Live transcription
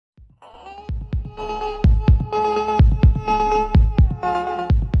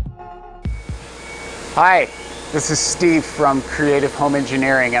Hi, this is Steve from Creative Home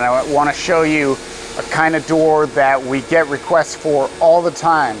Engineering, and I want to show you a kind of door that we get requests for all the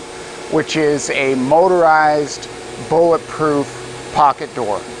time, which is a motorized bulletproof pocket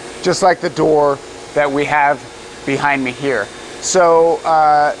door, just like the door that we have behind me here. So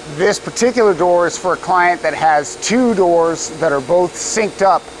this particular door is for a client that has two doors that are both synced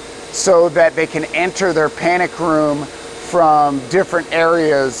up so that they can enter their panic room from different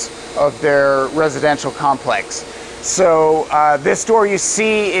areas of their residential complex. So this door you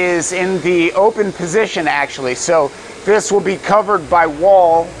see is in the open position actually. So this will be covered by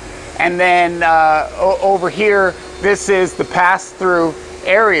wall, and then over here this is the pass-through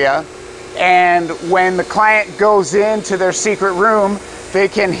area, and when the client goes into their secret room they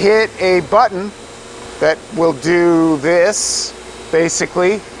can hit a button that will do this,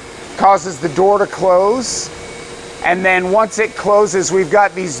 basically causes the door to close. And then once it closes, we've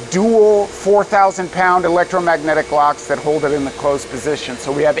got these dual 4,000 pound electromagnetic locks that hold it in the closed position.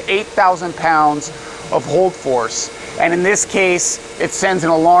 So we have 8,000 pounds of hold force. And in this case, it sends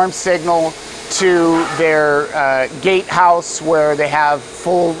an alarm signal to their gatehouse, where they have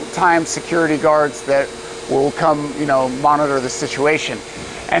full-time security guards that will come, monitor the situation.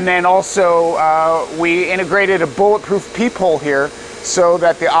 And then also, we integrated a bulletproof peephole here, so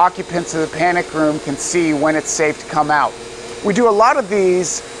that the occupants of the panic room can see when it's safe to come out. We do a lot of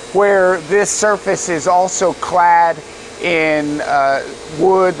these where this surface is also clad in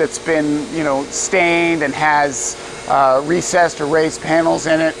wood that's been, stained and has recessed or raised panels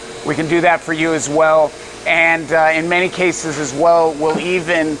in it. We can do that for you as well. And in many cases as well, we'll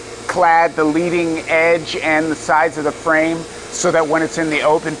even clad the leading edge and the sides of the frame so that when it's in the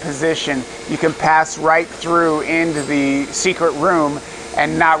open position, you can pass right through into the secret room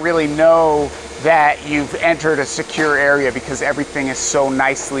and not really know that you've entered a secure area, because everything is so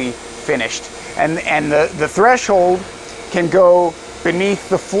nicely finished. And the threshold can go beneath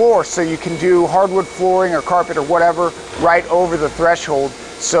the floor, so you can do hardwood flooring or carpet or whatever right over the threshold,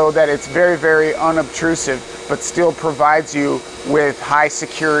 so that it's very, very unobtrusive, but still provides you with high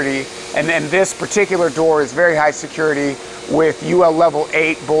security. And then this particular door is very high security with UL level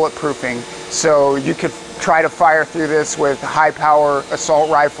 8 bulletproofing. So you could try to fire through this with high power assault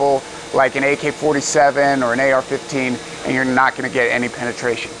rifle like an AK-47 or an AR-15, and you're not going to get any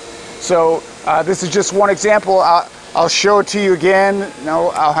penetration. So this is just one example. I'll show it to you again.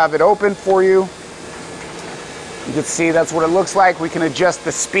 I'll have it open for you. You can see that's what it looks like. We can adjust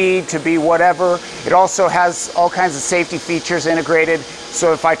the speed to be whatever. It also has all kinds of safety features integrated.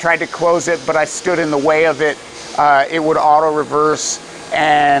 So if I tried to close it but I stood in the way of it, it would auto reverse,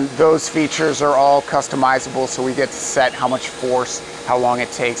 and those features are all customizable, so we get to set how much force, how long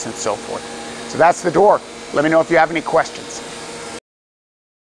it takes, and so forth. So that's the door. Let me know if you have any questions.